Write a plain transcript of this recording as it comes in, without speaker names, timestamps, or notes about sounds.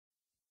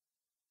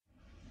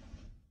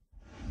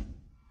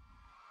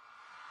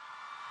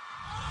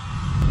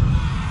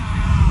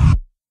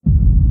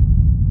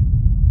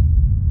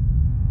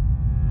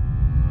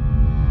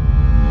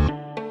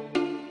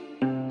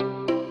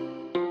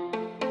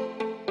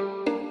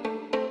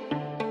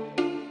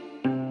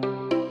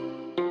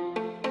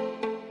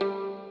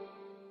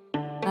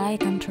I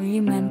can't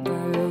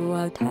remember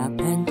what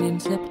happened in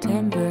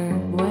September,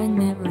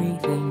 when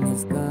everything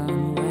is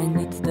gone, when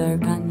it's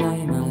dark and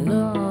I'm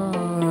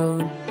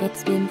alone.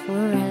 It's been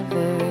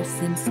forever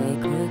since I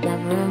could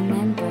have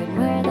remembered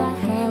where the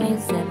hell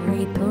is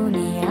every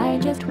pony. I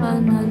just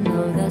wanna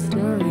know the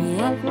story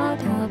of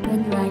what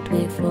happened right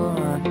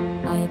before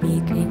I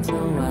became so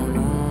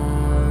alone.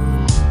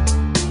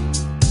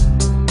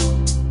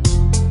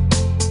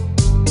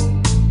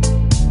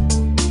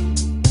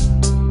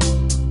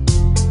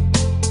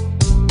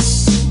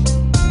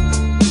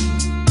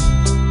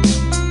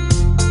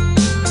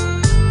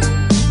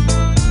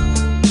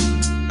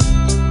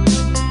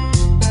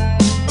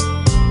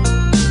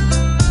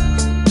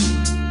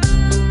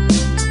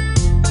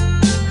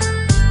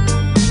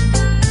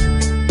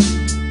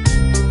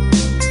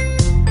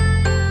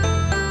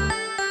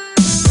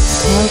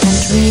 I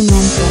can't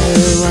remember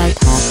what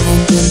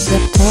happened in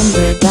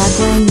September, but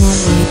when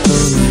every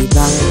pony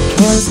died,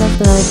 trails of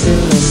blood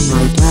grew in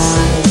my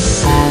drive.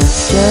 I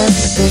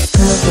just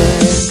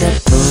discovered that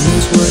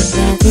ponies were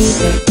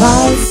defeated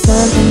by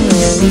something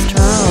really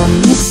strong.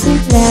 It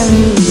seems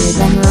very weird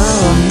and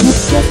wrong. It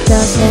just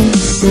doesn't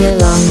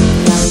belong,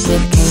 like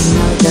it came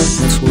out of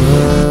this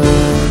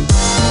world.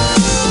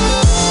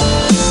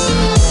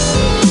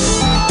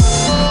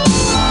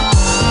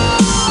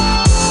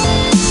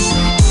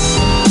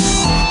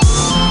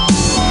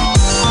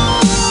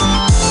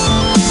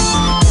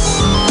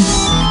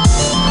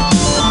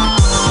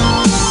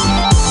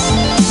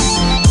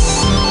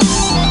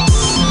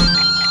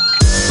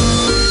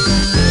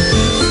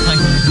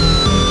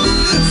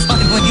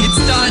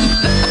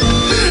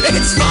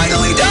 It's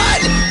finally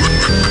done!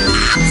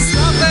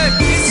 Stop it!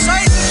 He's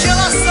trying to kill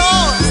us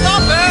all!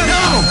 Stop it!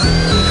 No!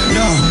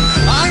 No!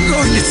 I'm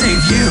going to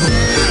save you!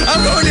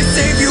 I'm going to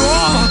save you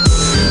all!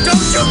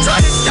 Don't you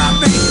try to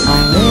stop me!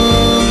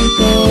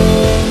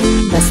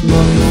 A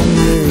small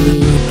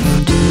memory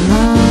came to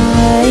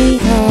my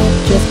head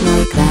just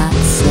like that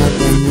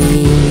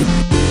suddenly.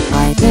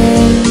 I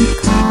think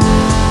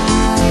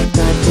I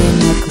got in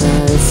a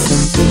close,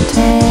 something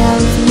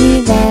tells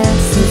me that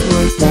it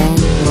was then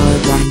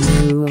what I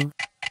knew.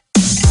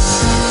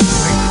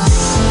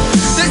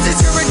 This is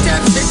your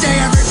redemption day,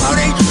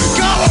 everybody!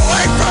 Go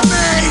away from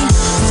me!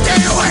 Stay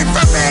away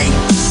from me!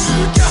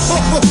 Go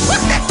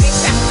away!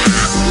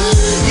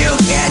 You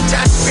can't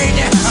touch me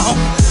now!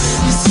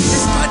 You see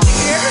this button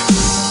here?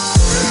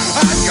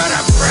 I'm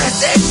gonna press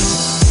it!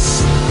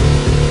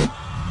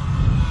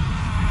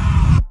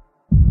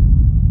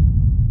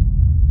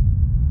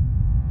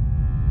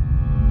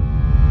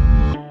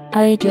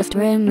 I just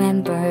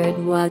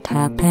remembered what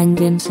happened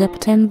in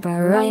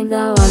September. I'm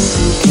the one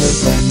who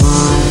killed them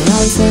all.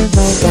 I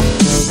survived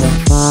after